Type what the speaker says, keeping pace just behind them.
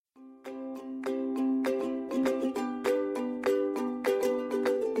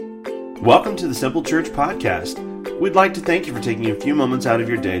Welcome to the Simple Church Podcast. We'd like to thank you for taking a few moments out of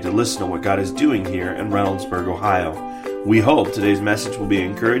your day to listen to what God is doing here in Reynoldsburg, Ohio. We hope today's message will be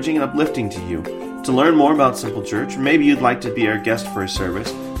encouraging and uplifting to you. To learn more about Simple Church, or maybe you'd like to be our guest for a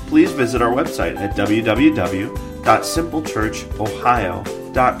service, please visit our website at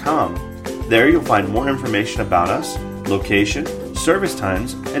www.simplechurchohio.com. There you'll find more information about us, location, service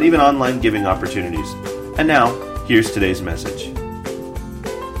times, and even online giving opportunities. And now, here's today's message.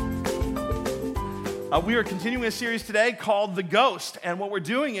 We are continuing a series today called The Ghost, and what we're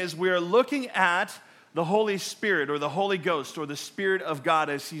doing is we are looking at the Holy Spirit or the Holy Ghost or the Spirit of God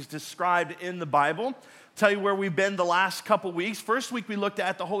as He's described in the Bible. Tell you where we've been the last couple weeks. First week we looked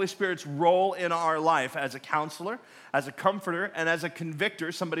at the Holy Spirit's role in our life as a counselor, as a comforter, and as a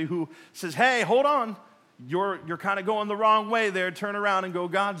convictor, somebody who says, hey, hold on, you're kind of going the wrong way there, turn around and go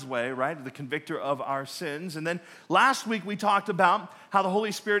God's way, right? The convictor of our sins. And then last week we talked about how the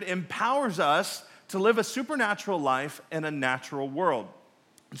Holy Spirit empowers us to live a supernatural life in a natural world.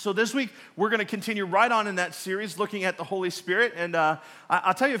 So this week, we're going to continue right on in that series, looking at the Holy Spirit. And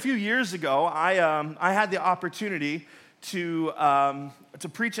I'll tell you, a few years ago, I had the opportunity to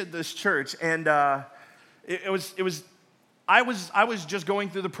preach at this church, and I was just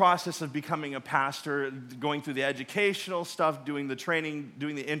going through the process of becoming a pastor, going through the educational stuff, doing the training,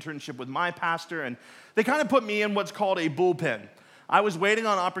 doing the internship with my pastor, and they kind of put me in what's called a bullpen. I was waiting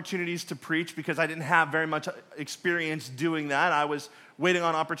on opportunities to preach because I didn't have very much experience doing that. I was waiting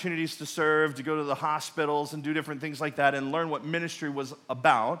on opportunities to serve, to go to the hospitals and do different things like that and learn what ministry was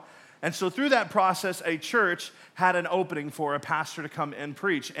about. And so through that process, a church had an opening for a pastor to come and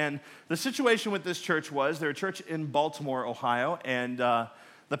preach. And the situation with this church was, they're a church in Baltimore, Ohio, and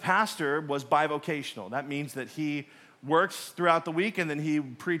the pastor was bivocational. That means that he works throughout the week, and then he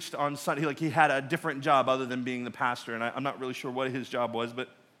preached on Sunday. Like, he had a different job other than being the pastor, and I'm not really sure what his job was, but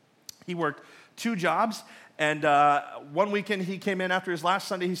he worked two jobs. And one weekend he came in after his last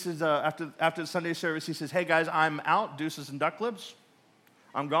Sunday. He says, after the Sunday service, he says, hey guys, I'm out, deuces and duck lips.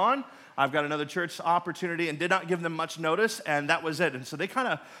 I'm gone. I've got another church opportunity, and did not give them much notice, and that was it. And so they kind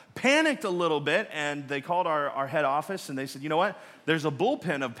of panicked a little bit, and they called our head office, and they said, you know what? There's a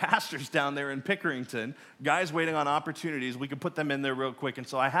bullpen of pastors down there in Pickerington, guys waiting on opportunities. We could put them in there real quick. And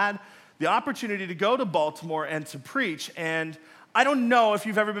so I had the opportunity to go to Baltimore and to preach, and I don't know if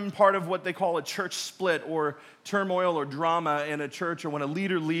you've ever been part of what they call a church split or turmoil or drama in a church, or when a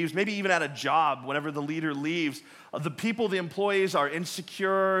leader leaves, maybe even at a job, whenever the leader leaves, the employees are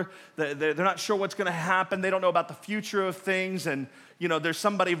insecure, they're not sure what's going to happen, they don't know about the future of things, and you know, there's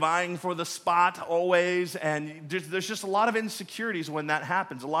somebody vying for the spot always, and there's just a lot of insecurities when that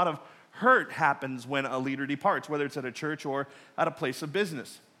happens. A lot of hurt happens when a leader departs, whether it's at a church or at a place of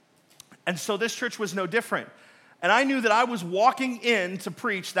business. And so this church was no different. And I knew that I was walking in to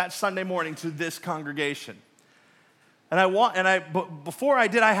preach that Sunday morning to this congregation. But before I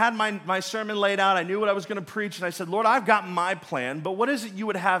did, I had my sermon laid out. I knew what I was going to preach, and I said, Lord, I've got my plan, but what is it you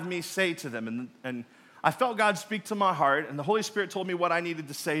would have me say to them? And I felt God speak to my heart, and the Holy Spirit told me what I needed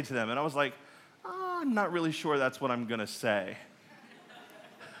to say to them. And I was like, I'm not really sure that's what I'm going to say.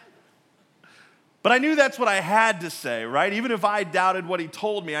 But I knew that's what I had to say, right? Even if I doubted what He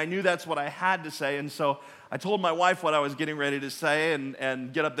told me, I knew that's what I had to say. And so I told my wife what I was getting ready to say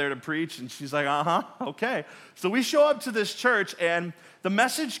and get up there to preach, and she's like, okay. So we show up to this church, and the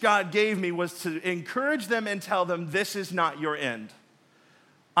message God gave me was to encourage them and tell them, this is not your end.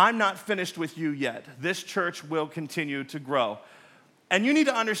 I'm not finished with you yet. This church will continue to grow. And you need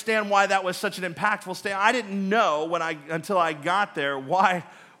to understand why that was such an impactful statement. I didn't know until I got there why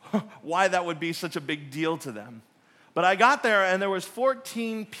that would be such a big deal to them. But I got there, and there was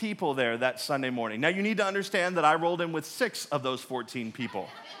 14 people there that Sunday morning. Now, you need to understand that I rolled in with 6 of those 14 people.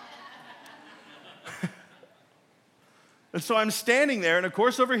 And so I'm standing there, and of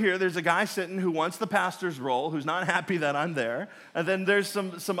course over here, there's a guy sitting who wants the pastor's role, who's not happy that I'm there. And then there's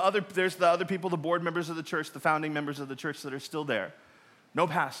there's the other people, the board members of the church, the founding members of the church that are still there. No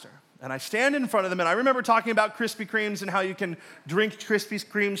pastor. And I stand in front of them, and I remember talking about Krispy Kremes and how you can drink Krispy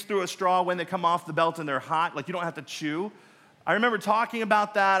Kremes through a straw when they come off the belt and they're hot, like you don't have to chew. I remember talking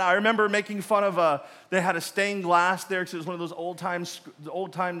about that. I remember making fun of they had a stained glass there because it was one of those old-time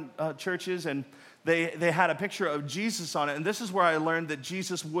churches, and they had a picture of Jesus on it. And this is where I learned that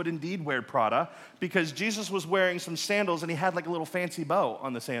Jesus would indeed wear Prada, because Jesus was wearing some sandals, and he had like a little fancy bow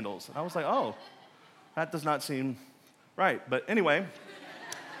on the sandals. And I was like, oh, that does not seem right. But anyway,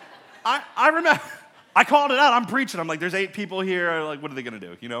 I remember, I called it out. I'm preaching. I'm like, there's 8 people here. Like, what are they going to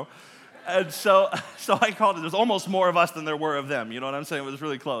do, you know? And so I called it. There's almost more of us than there were of them. You know what I'm saying? It was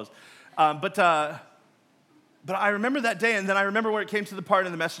really close. But But I remember that day, and then I remember when it came to the part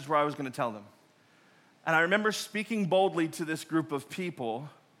of the message where I was going to tell them. And I remember speaking boldly to this group of people,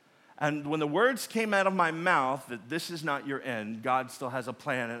 and when the words came out of my mouth that this is not your end, God still has a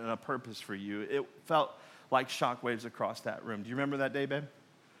plan and a purpose for you, it felt like shockwaves across that room. Do you remember that day, babe?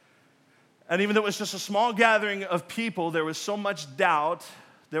 And even though it was just a small gathering of people, there was so much doubt.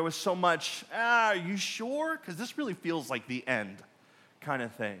 There was so much, are you sure? Because this really feels like the end kind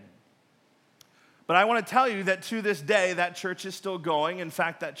of thing. But I want to tell you that to this day, that church is still going. In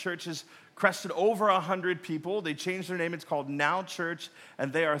fact, that church has crested over 100 people. They changed their name. It's called Now Church,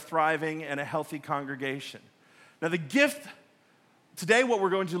 and they are thriving in a healthy congregation. Now, the gift, today what we're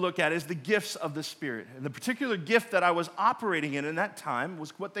going to look at is the gifts of the Spirit. And the particular gift that I was operating in that time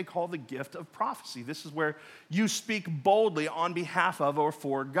was what they call the gift of prophecy. This is where you speak boldly on behalf of or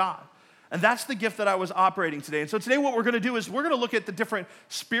for God. And that's the gift that I was operating today. And so today what we're going to do is we're going to look at the different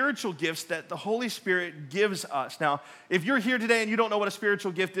spiritual gifts that the Holy Spirit gives us. Now, if you're here today and you don't know what a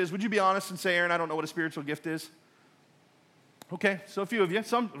spiritual gift is, would you be honest and say, Aaron, I don't know what a spiritual gift is? Okay, so a few of you.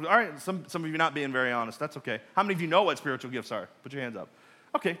 Some of you not being very honest. That's okay. How many of you know what spiritual gifts are? Put your hands up.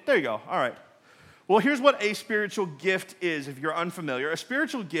 Okay, there you go. All right. Well, here's what a spiritual gift is if you're unfamiliar. A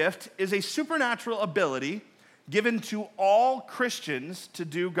spiritual gift is a supernatural ability given to all Christians to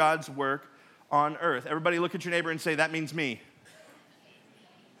do God's work on earth. Everybody look at your neighbor and say, that means me.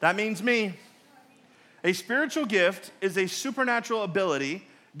 That means me. A spiritual gift is a supernatural ability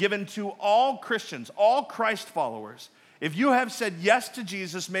given to all Christians, all Christ followers. If you have said yes to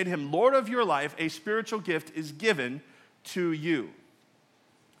Jesus, made him Lord of your life, a spiritual gift is given to you.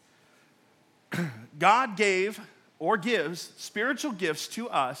 God gave or gives spiritual gifts to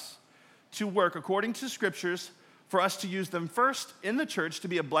us to work according to scriptures for us to use them first in the church to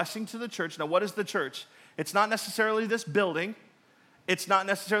be a blessing to the church. Now, what is the church? It's not necessarily this building. It's not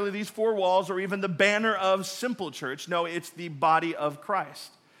necessarily these four walls or even the banner of Simple Church. No, it's the body of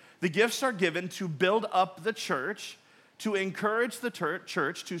Christ. The gifts are given to build up the church, to encourage the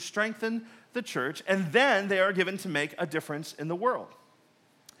church, to strengthen the church, and then they are given to make a difference in the world.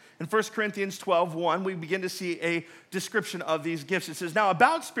 In 1 Corinthians 12:1, we begin to see a description of these gifts. It says, now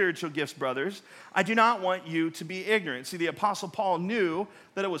about spiritual gifts, brothers, I do not want you to be ignorant. See, the Apostle Paul knew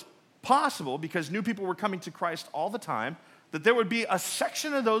that it was possible, because new people were coming to Christ all the time, that there would be a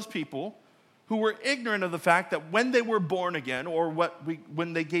section of those people who were ignorant of the fact that when they were born again, or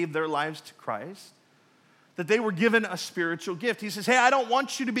when they gave their lives to Christ, that they were given a spiritual gift. He says, hey, I don't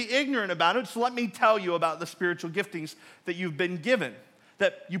want you to be ignorant about it, so let me tell you about the spiritual giftings that you've been given,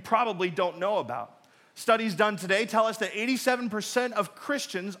 that you probably don't know about. Studies done today tell us that 87% of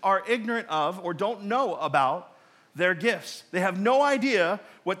Christians are ignorant of or don't know about their gifts. They have no idea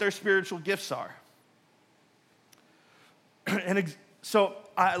what their spiritual gifts are. And so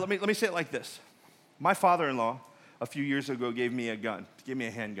let me say it like this. My father-in-law a few years ago gave me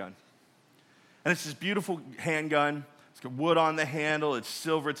a handgun. And it's this beautiful handgun. It's got wood on the handle. It's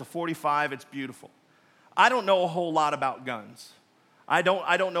silver. It's a .45. It's beautiful. I don't know a whole lot about guns. I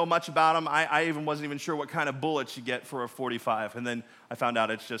don't know much about them. I even wasn't even sure what kind of bullets you get for a .45, and then I found out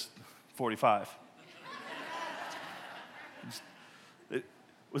it's just .45. It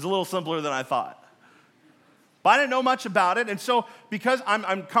was a little simpler than I thought. But I didn't know much about it, and so because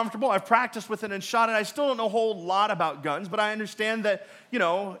I'm comfortable, I've practiced with it and shot it, I still don't know a whole lot about guns, but I understand that,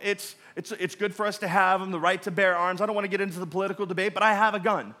 it's good for us to have them, the right to bear arms. I don't want to get into the political debate, but I have a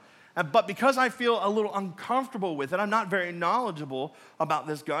gun. But because I feel a little uncomfortable with it, I'm not very knowledgeable about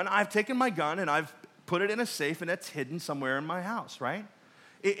this gun, I've taken my gun and I've put it in a safe and it's hidden somewhere in my house, right?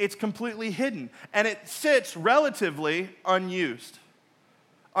 It's completely hidden. And it sits relatively unused.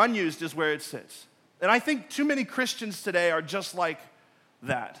 Unused is where it sits. And I think too many Christians today are just like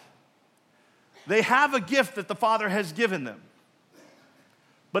that. They have a gift that the Father has given them,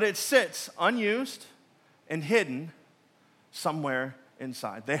 but it sits unused and hidden somewhere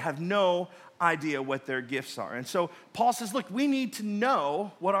inside. They have no idea what their gifts are. And so Paul says, look, we need to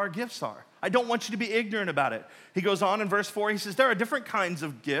know what our gifts are. I don't want you to be ignorant about it. He goes on in verse 4, he says, there are different kinds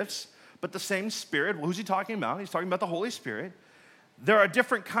of gifts, but the same Spirit. Well, who's he talking about? He's talking about the Holy Spirit. There are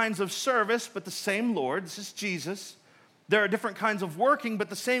different kinds of service, but the same Lord. This is Jesus. There are different kinds of working,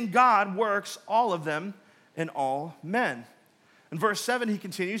 but the same God works all of them in all men. In verse 7, he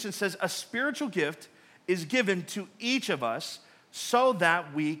continues and says, a spiritual gift is given to each of us so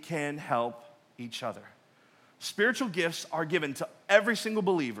that we can help each other. Spiritual gifts are given to every single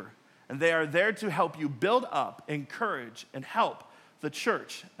believer, and they are there to help you build up, encourage, and help the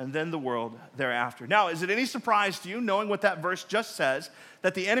church and then the world thereafter. Now, is it any surprise to you, knowing what that verse just says,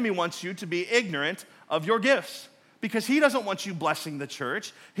 that the enemy wants you to be ignorant of your gifts? because he doesn't want you blessing the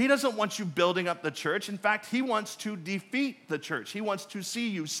church. He doesn't want you building up the church. In fact, he wants to defeat the church. He wants to see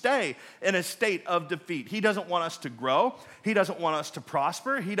you stay in a state of defeat. He doesn't want us to grow. He doesn't want us to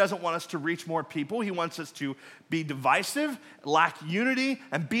prosper. He doesn't want us to reach more people. He wants us to be divisive, lack unity,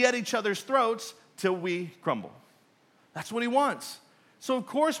 and be at each other's throats till we crumble. That's what he wants. So of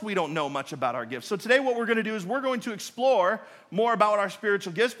course we don't know much about our gifts. So today what we're going to do is we're going to explore more about our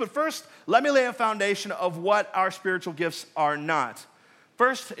spiritual gifts. But first, let me lay a foundation of what our spiritual gifts are not.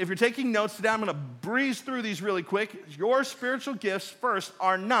 First, if you're taking notes today, I'm going to breeze through these really quick. Your spiritual gifts, first,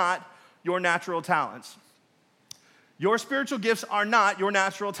 are not your natural talents. Your spiritual gifts are not your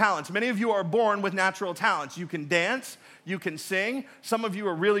natural talents. Many of you are born with natural talents. You can dance. You can sing. Some of you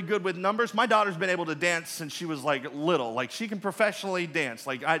are really good with numbers. My daughter's been able to dance since she was little. She can professionally dance.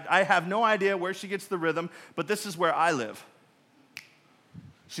 I have no idea where she gets the rhythm, but this is where I live.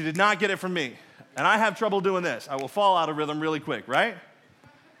 She did not get it from me. And I have trouble doing this. I will fall out of rhythm really quick, right?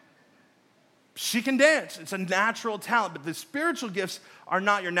 She can dance. It's a natural talent, but the spiritual gifts are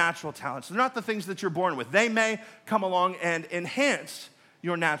not your natural talents. They're not the things that you're born with. They may come along and enhance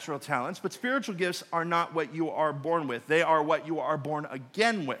your natural talents, but spiritual gifts are not what you are born with. They are what you are born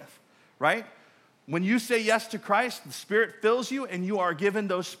again with, right? When you say yes to Christ, the Spirit fills you and you are given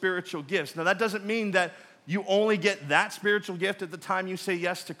those spiritual gifts. Now, that doesn't mean that you only get that spiritual gift at the time you say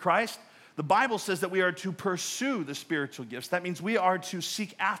yes to Christ. The Bible says that we are to pursue the spiritual gifts. That means we are to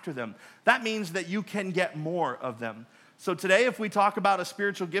seek after them. That means that you can get more of them. So today, if we talk about a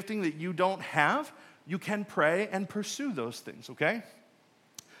spiritual gifting that you don't have, you can pray and pursue those things, okay?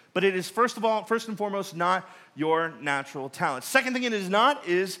 But it is, first and foremost, not your natural talent. Second thing it is not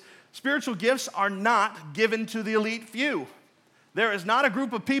is spiritual gifts are not given to the elite few. There is not a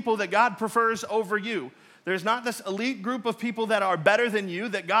group of people that God prefers over you. There's not this elite group of people that are better than you,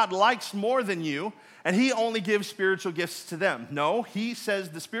 that God likes more than you, and he only gives spiritual gifts to them. No, he says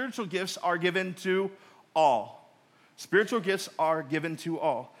the spiritual gifts are given to all. Spiritual gifts are given to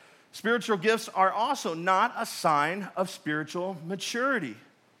all. Spiritual gifts are also not a sign of spiritual maturity.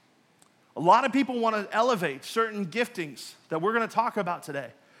 A lot of people want to elevate certain giftings that we're going to talk about today.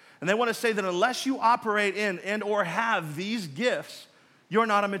 And they want to say that unless you operate in and or have these gifts, you're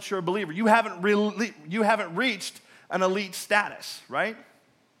not a mature believer. You haven't reached an elite status, right?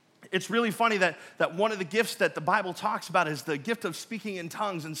 It's really funny that one of the gifts that the Bible talks about is the gift of speaking in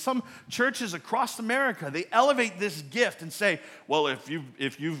tongues. And some churches across America, they elevate this gift and say, well,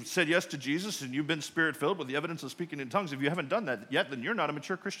 if you've said yes to Jesus and you've been Spirit-filled with the evidence of speaking in tongues, if you haven't done that yet, then you're not a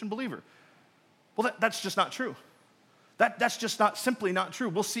mature Christian believer. Well, that's just not true. That's just simply not true.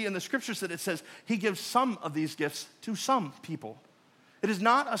 We'll see in the scriptures that it says he gives some of these gifts to some people. It is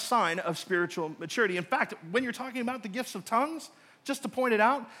not a sign of spiritual maturity. In fact, when you're talking about the gifts of tongues, just to point it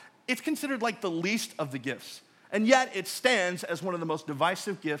out, it's considered like the least of the gifts. And yet it stands as one of the most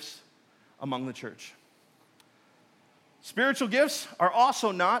divisive gifts among the church. Spiritual gifts are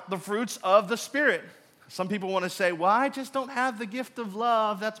also not the fruits of the Spirit. Some people want to say, well, I just don't have the gift of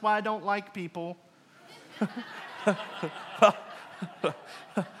love. That's why I don't like people.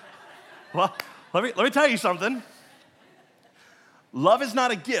 Well, let me tell you something. Love is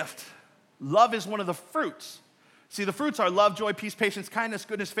not a gift. Love is one of the fruits. See, the fruits are love, joy, peace, patience, kindness,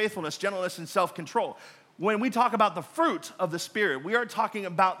 goodness, faithfulness, gentleness, and self-control. When we talk about the fruit of the Spirit, we are talking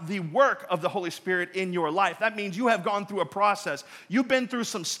about the work of the Holy Spirit in your life. That means you have gone through a process. You've been through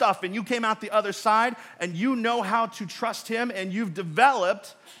some stuff, and you came out the other side, and you know how to trust Him, and you've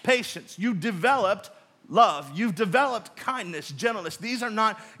developed patience. You've developed love. You've developed kindness, gentleness. These are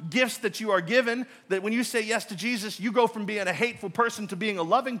not gifts that you are given, that when you say yes to Jesus, you go from being a hateful person to being a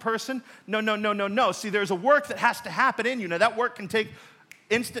loving person. No. See, there's a work that has to happen in you. Now, that work can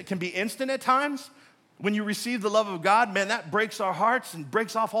be instant at times. When you receive the love of God, man, that breaks our hearts and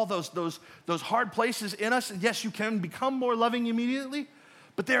breaks off all those hard places in us. And yes, you can become more loving immediately,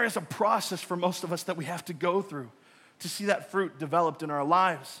 but there is a process for most of us that we have to go through to see that fruit developed in our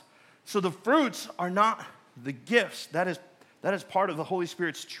lives. So the fruits are not the gifts. That is part of the Holy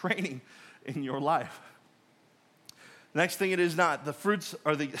Spirit's training in your life. Next thing it is not. The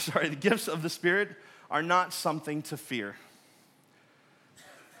gifts of the Spirit are not something to fear.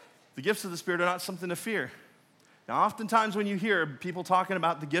 The gifts of the Spirit are not something to fear. Now, oftentimes when you hear people talking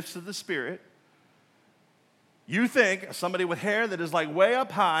about the gifts of the Spirit, you think somebody with hair that is like way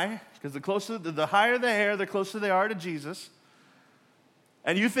up high, because the higher the hair, the closer they are to Jesus.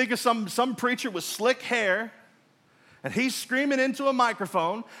 And you think of some preacher with slick hair, and he's screaming into a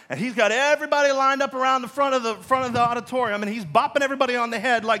microphone, and he's got everybody lined up around the front of the auditorium, and he's bopping everybody on the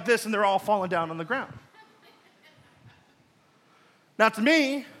head like this, and they're all falling down on the ground. Now, to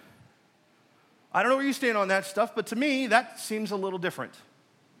me, I don't know where you stand on that stuff, but to me, that seems a little different.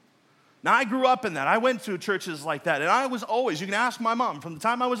 Now, I grew up in that. I went to churches like that, and I was always, you can ask my mom, from the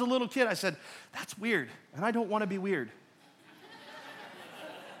time I was a little kid, I said, that's weird, and I don't want to be weird.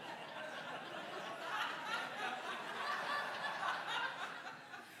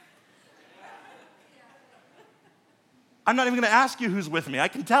 I'm not even going to ask you who's with me. I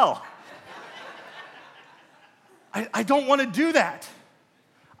can tell. I don't want to do that.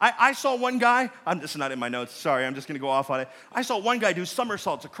 I saw one guy, this is not in my notes, sorry, I'm just going to go off on it. I saw one guy do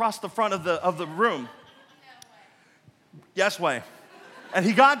somersaults across the front of the room. Yes way. And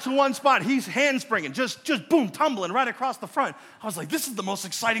he got to one spot, he's handspringing, just boom, tumbling right across the front. I was like, this is the most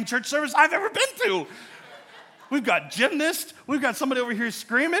exciting church service I've ever been to. We've got gymnasts, we've got somebody over here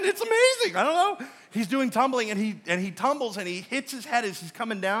screaming, it's amazing, I don't know. He's doing tumbling, and he tumbles, and he hits his head as he's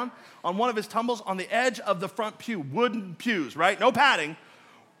coming down on one of his tumbles on the edge of the front pew, wooden pews, right? No padding.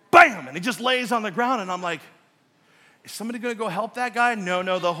 Bam! And he just lays on the ground, and I'm like, is somebody going to go help that guy?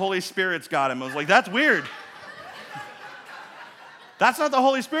 No, the Holy Spirit's got him. I was like, that's weird. That's not the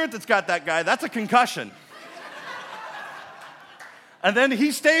Holy Spirit that's got that guy. That's a concussion. And then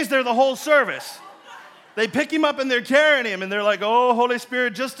he stays there the whole service. They pick him up, and they're carrying him, and they're like, oh, Holy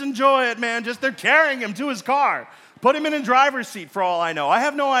Spirit, just enjoy it, man. They're carrying him to his car. Put him in a driver's seat for all I know. I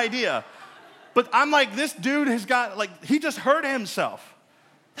have no idea. But I'm like, this dude has got, he just hurt himself.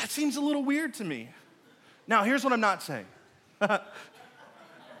 That seems a little weird to me. Now, here's what I'm not saying.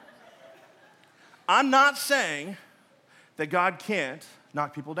 I'm not saying that God can't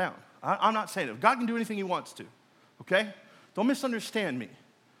knock people down. I'm not saying it. God can do anything he wants to, okay? Don't misunderstand me.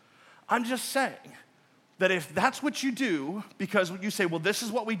 I'm just saying that if that's what you do, because you say, well, this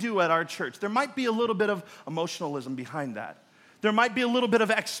is what we do at our church, there might be a little bit of emotionalism behind that. There might be a little bit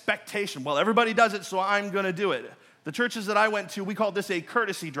of expectation. Well, everybody does it, so I'm going to do it. The churches that I went to, we called this a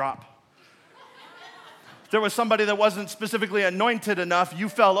courtesy drop. There was somebody that wasn't specifically anointed enough, you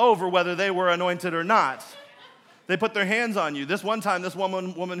fell over whether they were anointed or not. They put their hands on you. This one time, this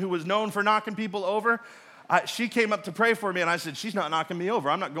woman who was known for knocking people over, she came up to pray for me, and I said, she's not knocking me over.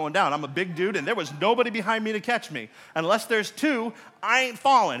 I'm not going down. I'm a big dude, and there was nobody behind me to catch me. Unless there's two, I ain't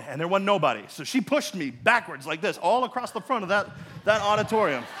falling, and there wasn't nobody. So she pushed me backwards like this, all across the front of that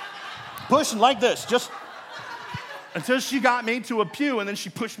auditorium. Pushing like this, just until she got me to a pew, and then she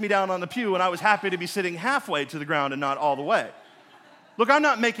pushed me down on the pew, and I was happy to be sitting halfway to the ground and not all the way. Look, I'm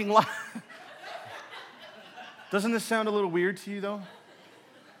not making light. Doesn't this sound a little weird to you, though?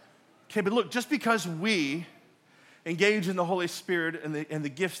 Okay, but look, just because we engage in the Holy Spirit and the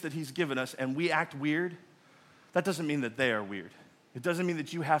gifts that he's given us, and we act weird, that doesn't mean that they are weird. It doesn't mean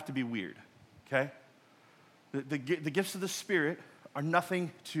that you have to be weird, okay? The gifts of the Spirit are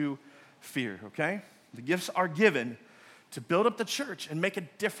nothing to fear, okay? The gifts are given to build up the church and make a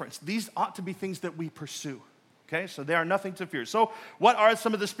difference. These ought to be things that we pursue, okay? So they are nothing to fear. So what are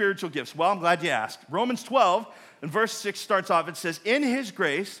some of the spiritual gifts? Well, I'm glad you asked. Romans 12 and verse 6 starts off. It says, in his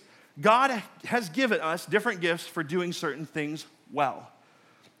grace, God has given us different gifts for doing certain things well.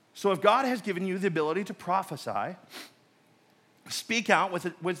 So if God has given you the ability to prophesy, speak out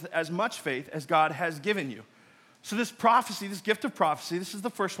with as much faith as God has given you. So this prophecy, this gift of prophecy, this is the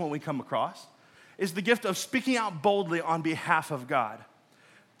first one we come across, is the gift of speaking out boldly on behalf of God.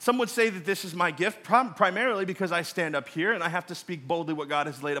 Some would say that this is my gift primarily because I stand up here and I have to speak boldly what God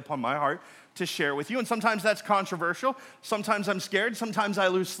has laid upon my heart to share with you. And sometimes that's controversial. Sometimes I'm scared. Sometimes I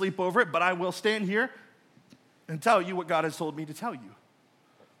lose sleep over it. But I will stand here and tell you what God has told me to tell you.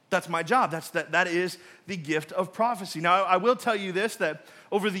 That's my job. That is the gift of prophecy. Now, I will tell you this, that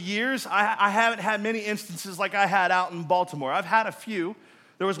over the years, I haven't had many instances like I had out in Baltimore. I've had a few.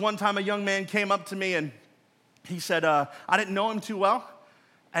 There was one time a young man came up to me and he said, I didn't know him too well.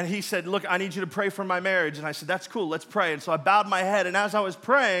 And he said, look, I need you to pray for my marriage. And I said, that's cool, let's pray. And so I bowed my head. And as I was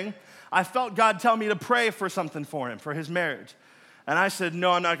praying, I felt God tell me to pray for something for him, for his marriage. And I said,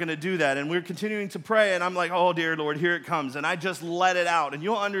 no, I'm not going to do that. And we were continuing to pray. And I'm like, oh, dear Lord, here it comes. And I just let it out. And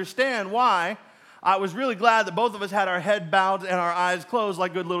you'll understand why I was really glad that both of us had our head bowed and our eyes closed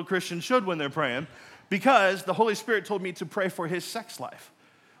like good little Christians should when they're praying. Because the Holy Spirit told me to pray for his sex life,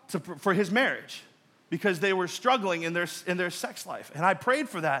 for his marriage. Because they were struggling in their sex life. And I prayed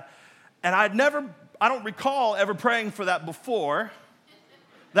for that. And I don't recall ever praying for that before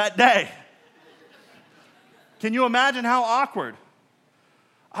that day. Can you imagine how awkward?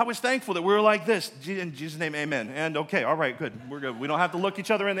 I was thankful that we were like this. In Jesus' name, amen. And okay, all right, good. We're good. We don't have to look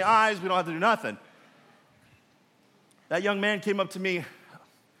each other in the eyes. We don't have to do nothing. That young man came up to me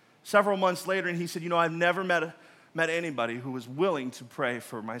several months later and he said, I've never met anybody who was willing to pray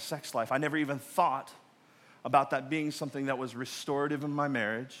for my sex life. I never even thought about that being something that was restorative in my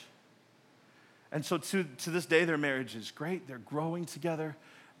marriage. And so to this day, their marriage is great. They're growing together,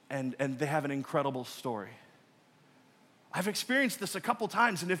 and they have an incredible story. I've experienced this a couple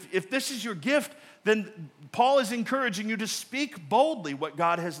times, and if this is your gift, then Paul is encouraging you to speak boldly what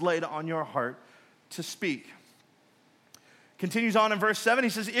God has laid on your heart to speak. Continues on in verse 7, he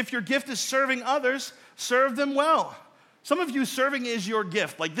says, if your gift is serving others, serve them well. Some of you, serving is your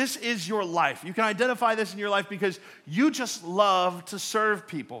gift. Like, this is your life. You can identify this in your life because you just love to serve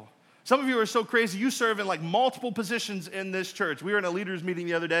people. Some of you are so crazy, you serve in like multiple positions in this church. We were in a leaders meeting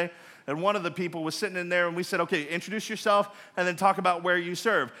the other day, and one of the people was sitting in there, and we said, okay, introduce yourself, and then talk about where you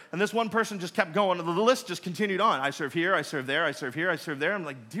serve. And this one person just kept going, and the list just continued on. I serve here, I serve there, I serve here, I serve there. I'm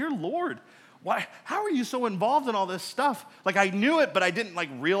like, dear Lord, why? How are you so involved in all this stuff? Like, I knew it, but I didn't like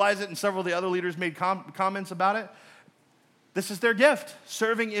realize it, and several of the other leaders made comments about it. This is their gift.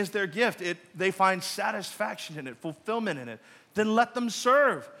 Serving is their gift. They find satisfaction in it, fulfillment in it. Then let them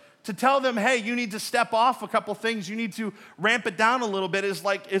serve. To tell them, hey, you need to step off a couple things, you need to ramp it down a little bit, is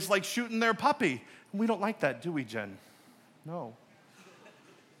like shooting their puppy. And we don't like that, do we, Jen? No.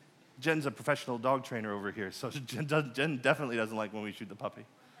 Jen's a professional dog trainer over here, so Jen definitely doesn't like when we shoot the puppy.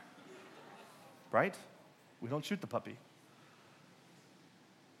 Right? We don't shoot the puppy.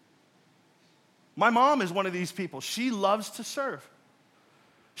 My mom is one of these people. She loves to serve.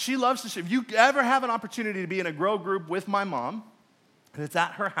 She loves to serve. If you ever have an opportunity to be in a grow group with my mom, and it's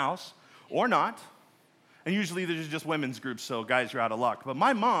at her house or not, and usually there's just women's groups, so guys, you're out of luck. But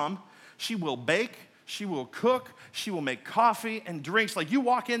my mom, she will bake, she will cook, she will make coffee and drinks. Like, you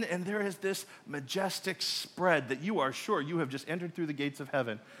walk in and there is this majestic spread that you are sure you have just entered through the gates of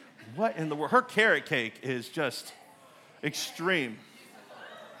heaven. What in the world? Her carrot cake is just extreme.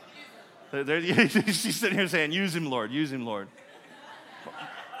 She's sitting here saying, use him, Lord, use him, Lord.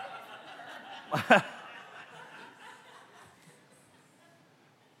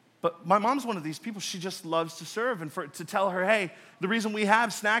 But my mom's one of these people, she just loves to serve. And to tell her, hey, the reason we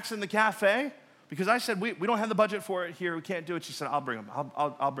have snacks in the cafe, because I said, we don't have the budget for it here, we can't do it. She said, I'll bring them,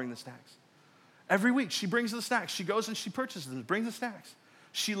 I'll bring the snacks. Every week, she brings the snacks. She goes and she purchases them, brings the snacks.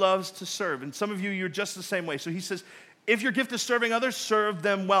 She loves to serve. And some of you, you're just the same way. So he says, if your gift is serving others, serve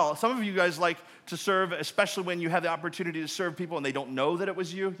them well. Some of you guys like to serve, especially when you have the opportunity to serve people and they don't know that it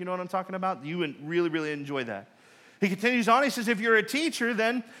was you. You know what I'm talking about? You really, really enjoy that. He continues on, he says, if you're a teacher,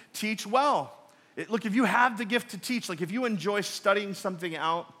 then teach well. Look, if you have the gift to teach, like if you enjoy studying something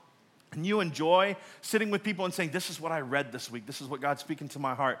out, and you enjoy sitting with people and saying, this is what I read this week, this is what God's speaking to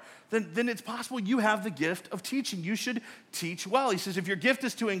my heart, then it's possible you have the gift of teaching. You should teach well. He says, if your gift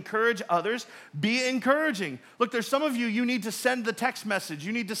is to encourage others, be encouraging. Look, there's some of you, you need to send the text message,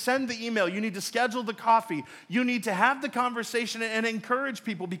 you need to send the email, you need to schedule the coffee, you need to have the conversation and encourage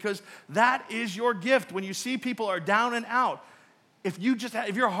people, because that is your gift. When you see people are down and out, if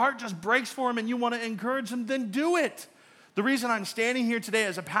your heart just breaks for them and you want to encourage them, then do it. The reason I'm standing here today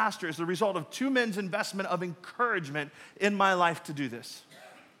as a pastor is the result of 2 men's investment of encouragement in my life to do this.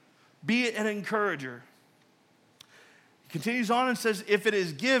 Be an encourager. He continues on and says, if it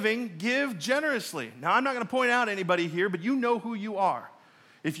is giving, give generously. Now, I'm not going to point out anybody here, but you know who you are.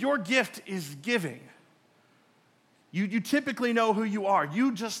 If your gift is giving, you typically know who you are.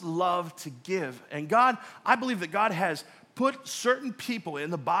 You just love to give. And God, I believe that God has put certain people in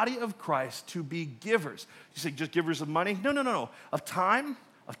the body of Christ to be givers. You say just givers of money? No. Of time,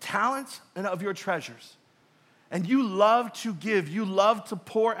 of talents, and of your treasures. And you love to give. You love to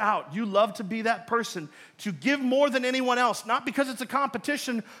pour out. You love to be that person to give more than anyone else. Not because it's a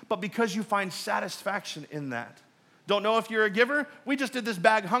competition, but because you find satisfaction in that. Don't know if you're a giver? We just did this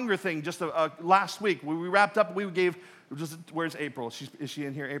bag hunger thing just last week. We wrapped up, where's April? Is she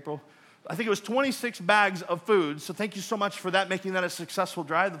in here, April? I think it was 26 bags of food, so thank you so much for that, making that a successful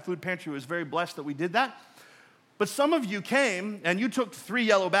drive. The food pantry was very blessed that we did that. But some of you came, and you took 3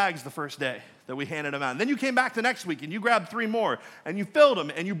 yellow bags the first day that we handed them out. And then you came back the next week, and you grabbed 3 more, and you filled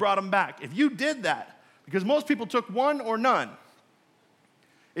them, and you brought them back. If you did that, because most people took 1 or none,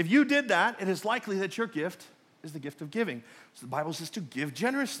 if you did that, it is likely that your gift is the gift of giving. So the Bible says to give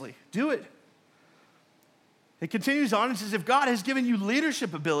generously. Do it. It continues on and says, if God has given you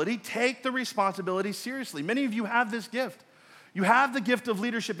leadership ability, take the responsibility seriously. Many of you have this gift. You have the gift of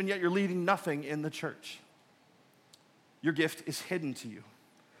leadership, and yet you're leading nothing in the church. Your gift is hidden to you.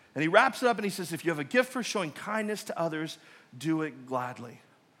 And he wraps it up and he says, if you have a gift for showing kindness to others, do it gladly.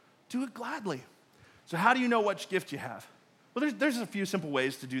 Do it gladly. So how do you know which gift you have? Well, there's a few simple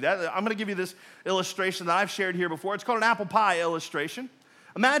ways to do that. I'm going to give you this illustration that I've shared here before. It's called an apple pie illustration.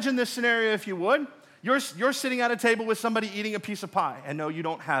 Imagine this scenario, if you would. You're sitting at a table with somebody eating a piece of pie, and no, you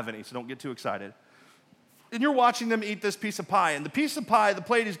don't have any, so don't get too excited. and you're watching them eat this piece of pie, and the piece of pie, the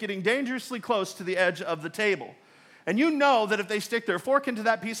plate is getting dangerously close to the edge of the table. And you know that if they stick their fork into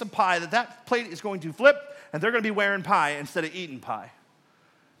that piece of pie, that plate is going to flip, and they're going to be wearing pie instead of eating pie.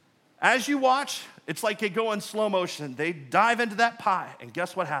 As you watch, it's like they go in slow motion. They dive into that pie, and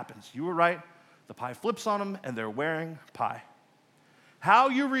guess what happens? You were right. The pie flips on them, and they're wearing pie. How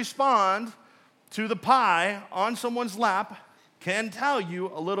you respond to the pie on someone's lap can tell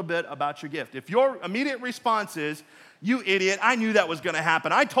you a little bit about your gift. If your immediate response is, "You idiot, I knew that was going to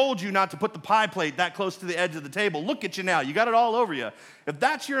happen. I told you not to put the pie plate that close to the edge of the table. Look at you now. You got it all over you." If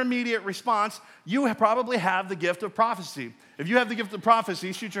that's your immediate response, you probably have the gift of prophecy. If you have the gift of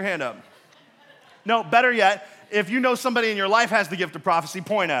prophecy, shoot your hand up. No, better yet, if you know somebody in your life has the gift of prophecy,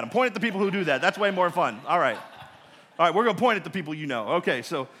 point at them. Point at the people who do that. That's way more fun. All right, we're going to point at the people you know. Okay,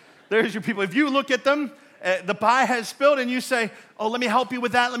 so there's your people. If you look at them, the pie has spilled, and you say, "Oh, let me help you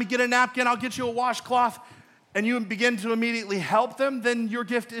with that. Let me get a napkin. I'll get you a washcloth." And you begin to immediately help them, then your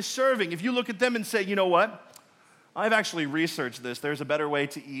gift is serving. If you look at them and say, "You know what? I've actually researched this. There's a better way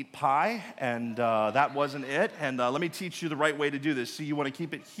to eat pie, and that wasn't it. And let me teach you the right way to do this. So you want to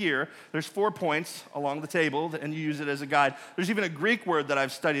keep it here. There's 4 points along the table, and you use it as a guide. There's even a Greek word that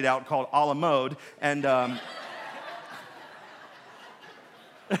I've studied out called a la mode. And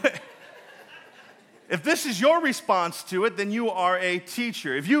if this is your response to it, then you are a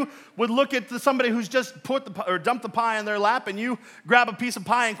teacher. If you would look at somebody who's just dumped the pie in their lap, and you grab a piece of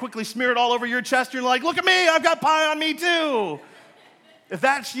pie and quickly smear it all over your chest, you're like, "Look at me, I've got pie on me too." If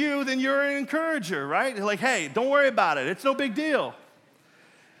that's you, then you're an encourager, right? You're like, "Hey, don't worry about it. It's no big deal."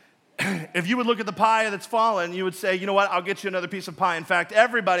 If you would look at the pie that's fallen, you would say, "You know what? I'll get you another piece of pie. In fact,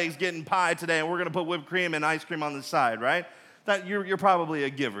 everybody's getting pie today, and we're going to put whipped cream and ice cream on the side," right? That you're probably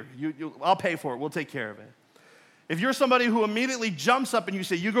a giver. I'll pay for it. We'll take care of it. If you're somebody who immediately jumps up and you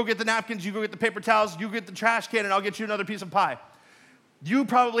say, "You go get the napkins, you go get the paper towels, you get the trash can, and I'll get you another piece of pie," you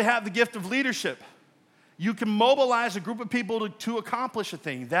probably have the gift of leadership. You can mobilize a group of people to accomplish a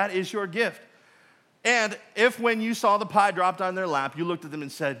thing. That is your gift. And if when you saw the pie dropped on their lap, you looked at them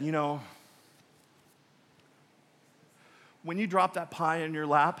and said, "You know, when you dropped that pie in your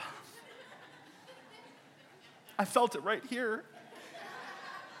lap, I felt it right here.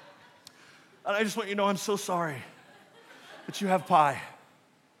 And I just want you to know I'm so sorry that you have pie."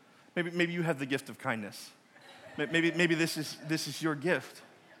 Maybe you have the gift of kindness. Maybe this is your gift.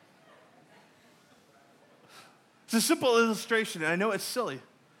 It's a simple illustration, and I know it's silly.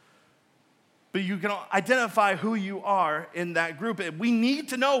 But you can identify who you are in that group. We need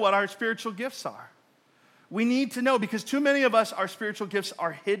to know what our spiritual gifts are. We need to know, because too many of us, our spiritual gifts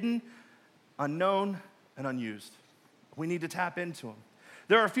are hidden, unknown, and unused. We need to tap into them.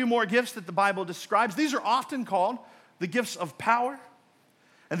 There are a few more gifts that the Bible describes. These are often called the gifts of power.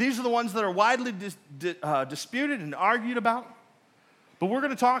 And these are the ones that are widely disputed and argued about. But we're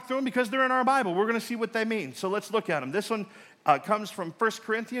going to talk through them because they're in our Bible. We're going to see what they mean. So let's look at them. This one comes from 1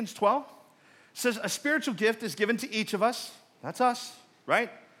 Corinthians 12. It says, "A spiritual gift is given to each of us." That's us,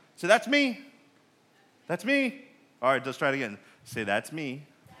 right? So that's me. That's me. All right, let's try it again. Say, "That's me."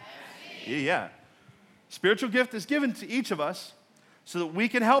 That's me. Yeah. Spiritual gift is given to each of us so that we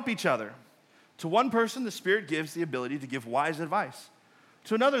can help each other. To one person, the Spirit gives the ability to give wise advice.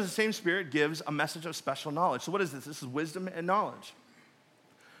 To another, the same Spirit gives a message of special knowledge. So what is this? This is wisdom and knowledge.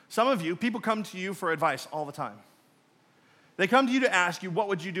 Some of you, people come to you for advice all the time. They come to you to ask you, "What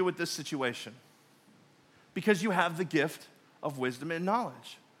would you do with this situation?" Because you have the gift of wisdom and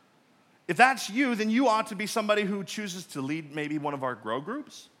knowledge. If that's you, then you ought to be somebody who chooses to lead maybe one of our grow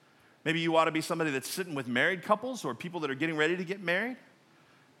groups. Maybe you ought to be somebody that's sitting with married couples or people that are getting ready to get married,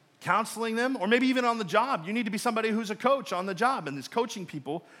 counseling them, or maybe even on the job. You need to be somebody who's a coach on the job and is coaching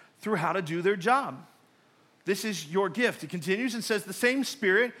people through how to do their job. This is your gift. It continues and says, "The same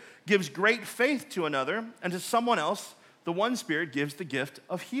Spirit gives great faith to another, and to someone else, the one Spirit gives the gift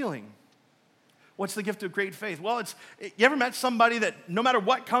of healing." What's the gift of great faith? Well, you ever met somebody that no matter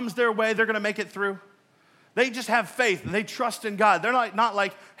what comes their way, they're going to make it through? They just have faith, and they trust in God. They're not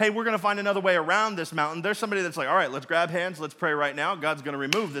like, "Hey, we're going to find another way around this mountain." They're somebody that's like, "All right, let's grab hands, let's pray right now. God's going to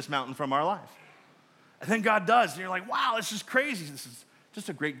remove this mountain from our life." And then God does, and you're like, "Wow, this is crazy." This is just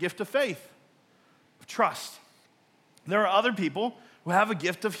a great gift of faith, of trust. There are other people who have a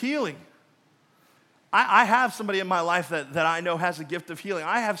gift of healing. I have somebody in my life that I know has a gift of healing.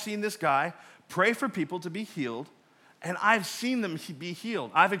 I have seen this guy pray for people to be healed, and I've seen them be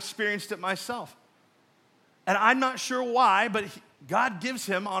healed. I've experienced it myself. And I'm not sure why, but God gives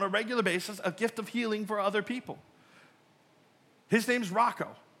him on a regular basis a gift of healing for other people. His name's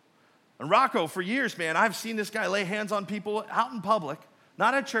Rocco. And Rocco, for years, man, I've seen this guy lay hands on people out in public,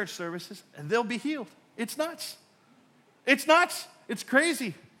 not at church services, and they'll be healed. It's nuts. It's nuts. It's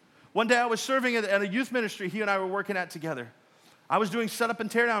crazy. One day I was serving at a youth ministry he and I were working at together. I was doing setup and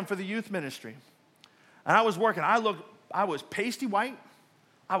teardown for the youth ministry. And I was working. I was pasty white.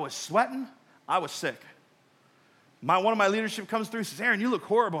 I was sweating. I was sick. One of my leadership comes through and says, Aaron, you look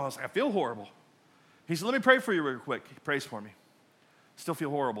horrible. I was like, I feel horrible. He said, let me pray for you real quick. He prays for me. Still feel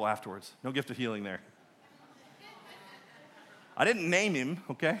horrible afterwards. No gift of healing there. I didn't name him,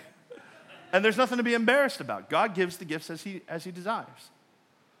 okay? And there's nothing to be embarrassed about. God gives the gifts as he desires.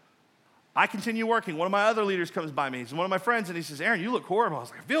 I continue working. One of my other leaders comes by me. He's one of my friends, and he says, Aaron, you look horrible. I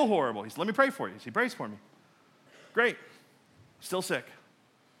was like, I feel horrible. He said, let me pray for you. So he prays for me. Great. Still sick.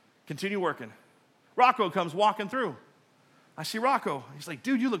 Continue working. Rocco comes walking through. I see Rocco. He's like,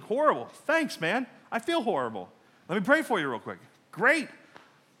 dude, you look horrible. Thanks, man. I feel horrible. Let me pray for you real quick. Great.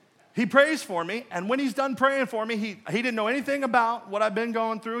 He prays for me, and when he's done praying for me, he didn't know anything about what I've been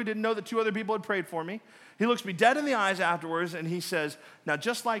going through. He didn't know that 2 other people had prayed for me. He looks me dead in the eyes afterwards, and he says, now,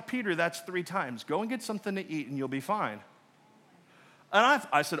 just like Peter, that's 3 times. Go and get something to eat, and you'll be fine. And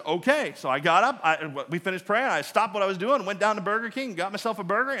I said, okay. So I got up. We finished praying. I stopped what I was doing, went down to Burger King, got myself a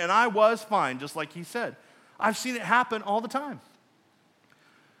burger, and I was fine, just like he said. I've seen it happen all the time.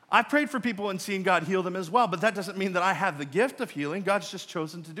 I've prayed for people and seen God heal them as well, but that doesn't mean that I have the gift of healing. God's just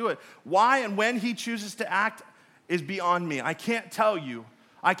chosen to do it. Why and when he chooses to act is beyond me. I can't tell you.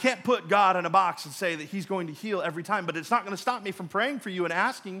 I can't put God in a box and say that he's going to heal every time, but it's not going to stop me from praying for you and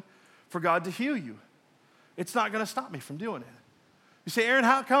asking for God to heal you. It's not going to stop me from doing it. You say, Aaron,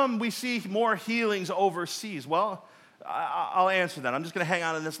 how come we see more healings overseas? Well, I'll answer that. I'm just going to hang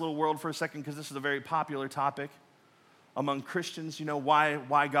out in this little world for a second because this is a very popular topic among Christians,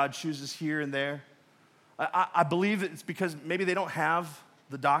 why God chooses here and there. I believe it's because maybe they don't have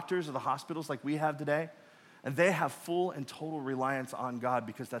the doctors or the hospitals like we have today, and they have full and total reliance on God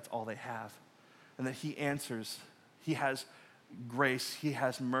because that's all they have, and that he answers. He has grace. He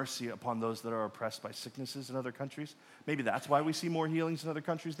has mercy upon those that are oppressed by sicknesses in other countries. Maybe that's why we see more healings in other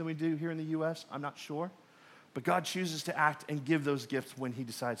countries than we do here in the U.S. I'm not sure. But God chooses to act and give those gifts when he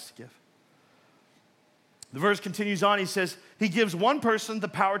decides to give. The verse continues on. He says, he gives one person the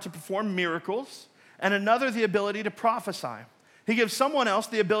power to perform miracles and another the ability to prophesy. He gives someone else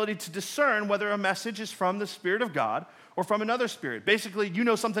the ability to discern whether a message is from the Spirit of God or from another spirit. Basically, you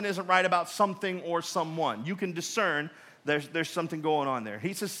know something isn't right about something or someone. You can discern there's something going on there.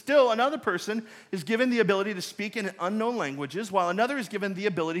 He says, still another person is given the ability to speak in unknown languages, while another is given the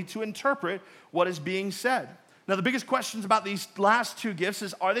ability to interpret what is being said. Now, the biggest questions about these last 2 gifts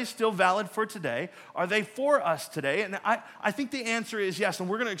is, are they still valid for today? Are they for us today? And I think the answer is yes, and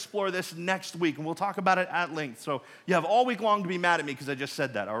we're going to explore this next week, and we'll talk about it at length. So you have all week long to be mad at me because I just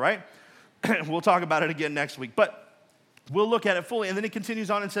said that, all right? We'll talk about it again next week. But we'll look at it fully. And then it continues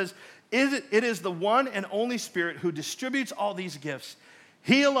on and says, it is the one and only Spirit who distributes all these gifts.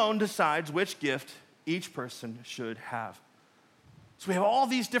 He alone decides which gift each person should have. So we have all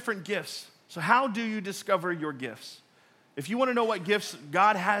these different gifts. So how do you discover your gifts? If you want to know what gifts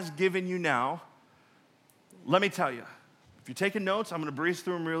God has given you now, let me tell you. If you're taking notes, I'm going to breeze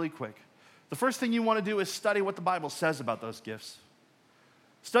through them really quick. The first thing you want to do is study what the Bible says about those gifts.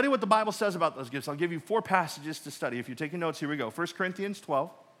 Study what the Bible says about those gifts. I'll give you 4 passages to study. If you're taking notes, here we go. 1 Corinthians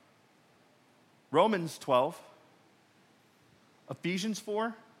 12, Romans 12, Ephesians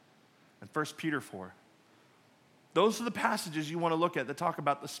 4, and 1 Peter 4. Those are the passages you want to look at that talk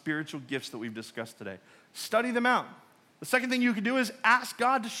about the spiritual gifts that we've discussed today. Study them out. The second thing you can do is ask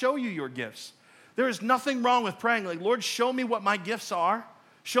God to show you your gifts. There is nothing wrong with praying, like, Lord, show me what my gifts are.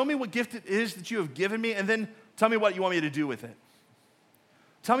 Show me what gift it is that you have given me, and then tell me what you want me to do with it.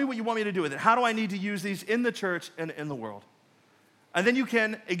 Tell me what you want me to do with it. How do I need to use these in the church and in the world? And then you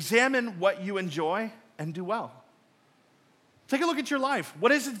can examine what you enjoy and do well. Take a look at your life.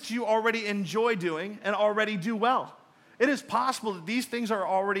 What is it that you already enjoy doing and already do well? It is possible that these things are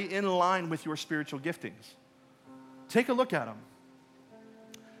already in line with your spiritual giftings. Take a look at them.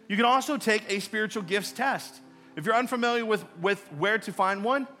 You can also take a spiritual gifts test. If you're unfamiliar with where to find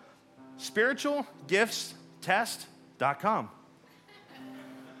one, spiritualgiftstest.com.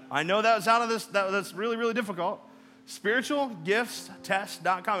 I know that was out of this, that's really, really difficult.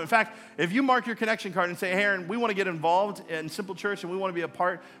 Spiritualgiftstest.com. In fact, if you mark your connection card and say, hey, Aaron, we want to get involved in Simple Church and we want to be a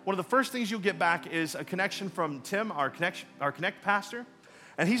part, one of the first things you'll get back is a connection from Tim, our Connect pastor,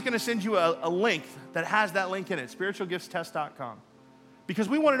 and he's going to send you a link that has that link in it, spiritualgiftstest.com. Because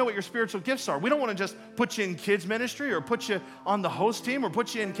we want to know what your spiritual gifts are. We don't want to just put you in kids ministry or put you on the host team or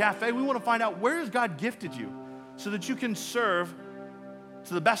put you in cafe. We want to find out where has God gifted you so that you can serve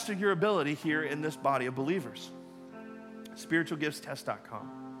to the best of your ability here in this body of believers.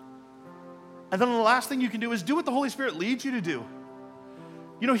 spiritualgiftstest.com. And then the last thing you can do is do what the Holy Spirit leads you to do.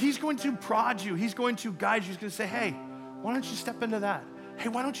 You know, he's going to prod you. He's going to guide you. He's going to say, hey, why don't you step into that? Hey,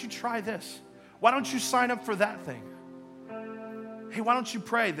 why don't you try this? Why don't you sign up for that thing? Hey, why don't you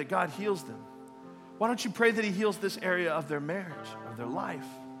pray that God heals them? Why don't you pray that he heals this area of their marriage, of their life?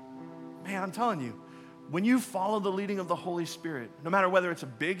 Man, I'm telling you, when you follow the leading of the Holy Spirit, no matter whether it's a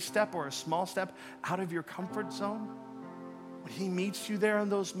big step or a small step out of your comfort zone, when he meets you there in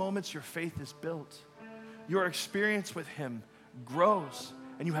those moments, your faith is built. Your experience with him grows,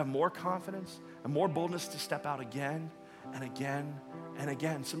 and you have more confidence and more boldness to step out again and again and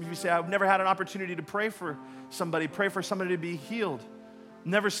again. Some of you say, I've never had an opportunity to pray for somebody to be healed.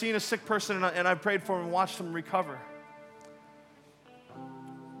 Never seen a sick person and I've prayed for them and watched them recover.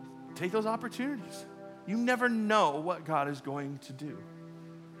 Take those opportunities. You never know what God is going to do,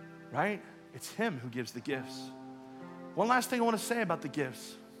 right? It's him who gives the gifts. One last thing I want to say about the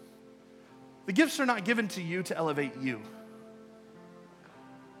gifts. The gifts are not given to you to elevate you. Have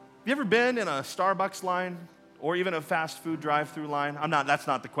you ever been in a Starbucks line or even a fast food drive-through line? That's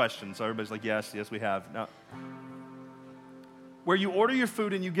not the question, so everybody's like, yes, we have. No. Where you order your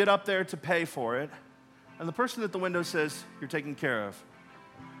food and you get up there to pay for it, and the person at the window says, you're taken care of.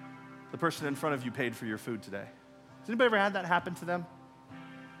 The person in front of you paid for your food today. Has anybody ever had that happen to them?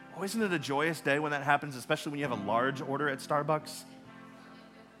 Oh, isn't it a joyous day when that happens, especially when you have a large order at Starbucks?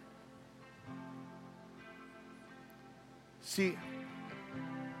 See,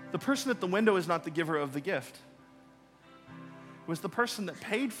 the person at the window is not the giver of the gift. It was the person that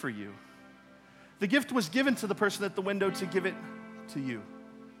paid for you. The gift was given to the person at the window to give it to you.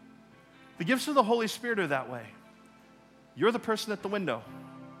 The gifts of the Holy Spirit are that way. You're the person at the window.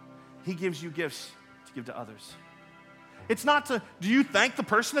 He gives you gifts to give to others. It's not to, do you thank the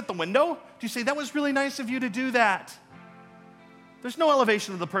person at the window? Do you say, that was really nice of you to do that? There's no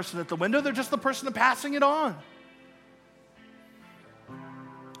elevation of the person at the window. They're just the person passing it on.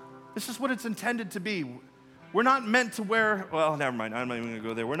 This is what it's intended to be. We're not meant to wear, well, never mind. I'm not even going to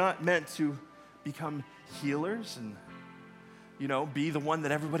go there. We're not meant to become healers and, be the one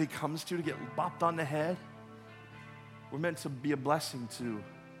that everybody comes to get bopped on the head. We're meant to be a blessing to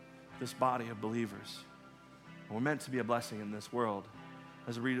this body of believers. And we're meant to be a blessing in this world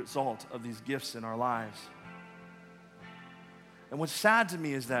as a result of these gifts in our lives. And what's sad to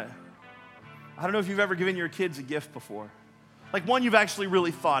me is that, I don't know if you've ever given your kids a gift before. Like one you've actually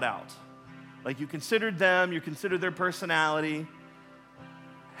really thought out. Like you considered them, you considered their personality,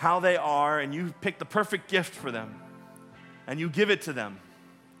 how they are, and you pick the perfect gift for them. And you give it to them.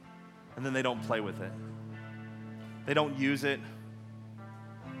 And then they don't play with it. They don't use it.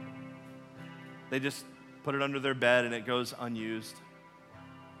 They just put it under their bed and it goes unused,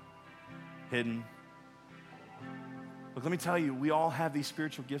 hidden. Look, let me tell you, we all have these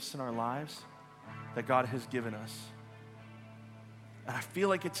spiritual gifts in our lives that God has given us. And I feel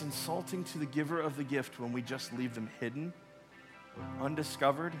like it's insulting to the giver of the gift when we just leave them hidden,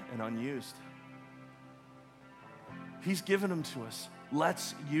 undiscovered, and unused. He's given them to us.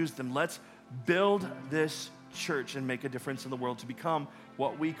 Let's use them. Let's build this church and make a difference in the world to become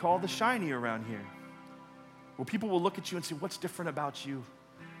what we call the shiny around here. Where people will look at you and say, what's different about you?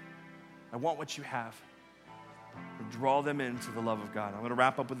 I want what you have. And draw them into the love of God. I'm going to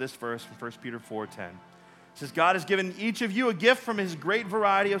wrap up with this verse from 1 Peter 4:10. It says, God has given each of you a gift from his great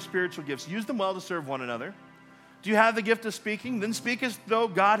variety of spiritual gifts. Use them well to serve one another. Do you have the gift of speaking? Then speak as though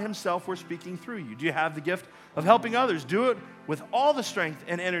God himself were speaking through you. Do you have the gift of helping others? Do it with all the strength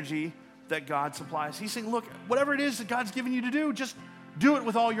and energy that God supplies. He's saying, look, whatever it is that God's given you to do, just do it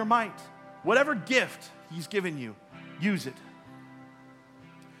with all your might. Whatever gift he's given you, use it.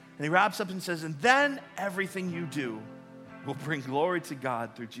 And he wraps up and says, and then everything you do will bring glory to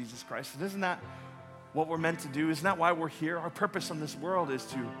God through Jesus Christ. And isn't that what we're meant to do? Isn't that why we're here? Our purpose on this world is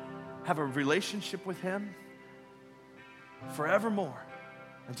to have a relationship with him forevermore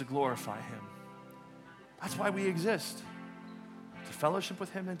and to glorify him. That's why we exist, to fellowship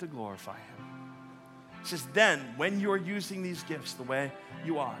with him and to glorify him. He says, then, when you're using these gifts the way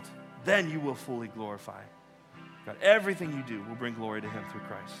you ought, then you will fully glorify God. Everything you do will bring glory to him through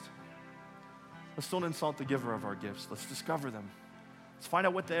Christ. Let's don't insult the giver of our gifts. Let's discover them. Let's find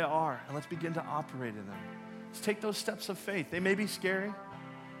out what they are, and let's begin to operate in them. Let's take those steps of faith. They may be scary.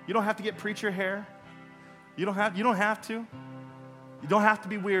 You don't have to get preacher hair. You don't have to. You don't have to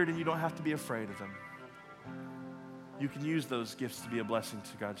be weird, and you don't have to be afraid of them. You can use those gifts to be a blessing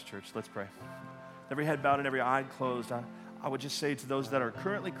to God's church. Let's pray. Every head bowed and every eye closed. I would just say to those that are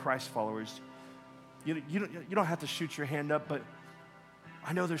currently Christ followers, you don't have to shoot your hand up, but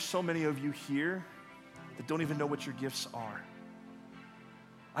I know there's so many of you here that don't even know what your gifts are.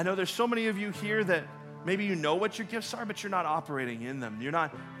 I know there's so many of you here that maybe you know what your gifts are, but you're not operating in them. You're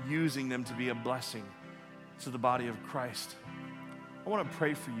not using them to be a blessing to the body of Christ. I want to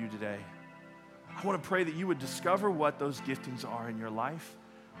pray for you today. I want to pray that you would discover what those giftings are in your life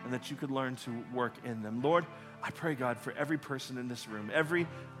and that you could learn to work in them. Lord, I pray, God, for every person in this room, every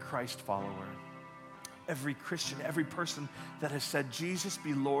Christ follower, every Christian, every person that has said, Jesus,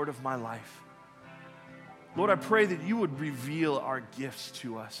 be Lord of my life. Lord, I pray that you would reveal our gifts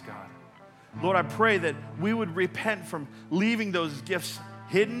to us, God. Lord, I pray that we would repent from leaving those gifts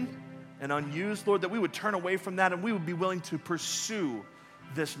hidden and unused, Lord, that we would turn away from that and we would be willing to pursue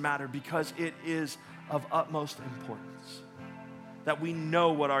this matter because it is of utmost importance. That we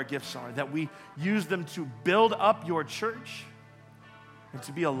know what our gifts are, that we use them to build up your church and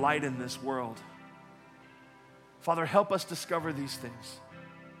to be a light in this world. Father, help us discover these things.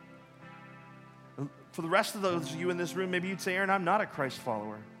 For the rest of those of you in this room, maybe you'd say, Aaron, I'm not a Christ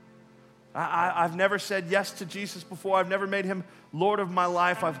follower. I've never said yes to Jesus before. I've never made him Lord of my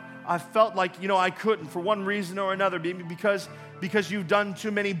life. I've felt like, I couldn't for one reason or another, maybe because you've done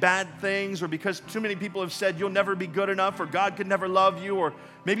too many bad things or because too many people have said you'll never be good enough or God could never love you, or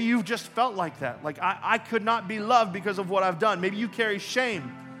maybe you've just felt like that. Like I could not be loved because of what I've done. Maybe you carry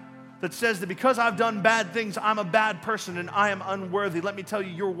shame that says that because I've done bad things, I'm a bad person and I am unworthy. Let me tell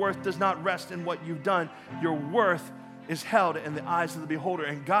you, your worth does not rest in what you've done. Your worth is held in the eyes of the beholder,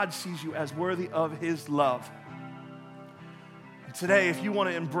 and God sees you as worthy of his love. And today, if you want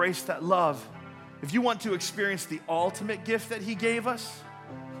to embrace that love, if you want to experience the ultimate gift that he gave us,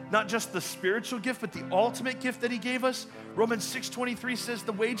 not just the spiritual gift, but the ultimate gift that he gave us, Romans 6:23 says,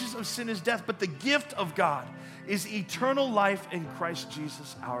 the wages of sin is death, but the gift of God is eternal life in Christ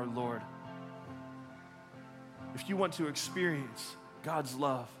Jesus our Lord. If you want to experience God's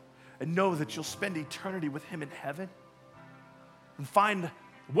love and know that you'll spend eternity with him in heaven, and find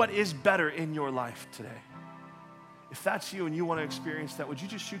what is better in your life today. If that's you and you want to experience that, would you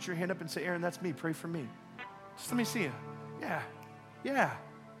just shoot your hand up and say, Aaron, that's me, pray for me. Just let me see you. Yeah,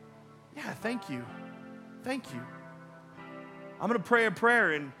 thank you. I'm going to pray a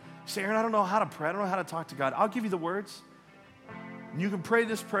prayer and say, Aaron, I don't know how to pray. I don't know how to talk to God. I'll give you the words. And you can pray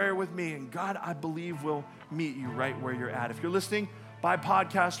this prayer with me, and God, I believe, will meet you right where you're at. If you're listening by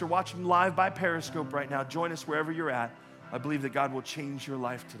podcast or watching live by Periscope right now, join us wherever you're at. I believe that God will change your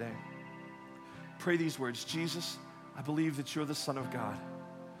life today. Pray these words. Jesus, I believe that you're the Son of God.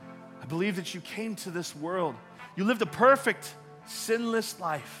 I believe that you came to this world. You lived a perfect, sinless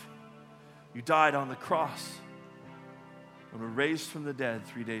life. You died on the cross and were raised from the dead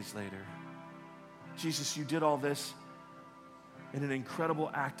 3 days later. Jesus, you did all this in an incredible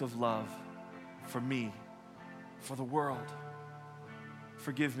act of love for me, for the world.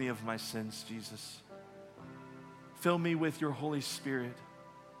 Forgive me of my sins, Jesus. Fill me with your Holy Spirit.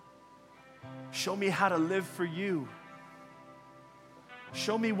 Show me how to live for you.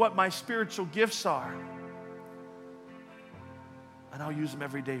 Show me what my spiritual gifts are. And I'll use them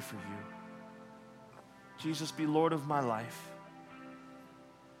every day for you. Jesus, be Lord of my life.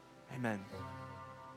 Amen.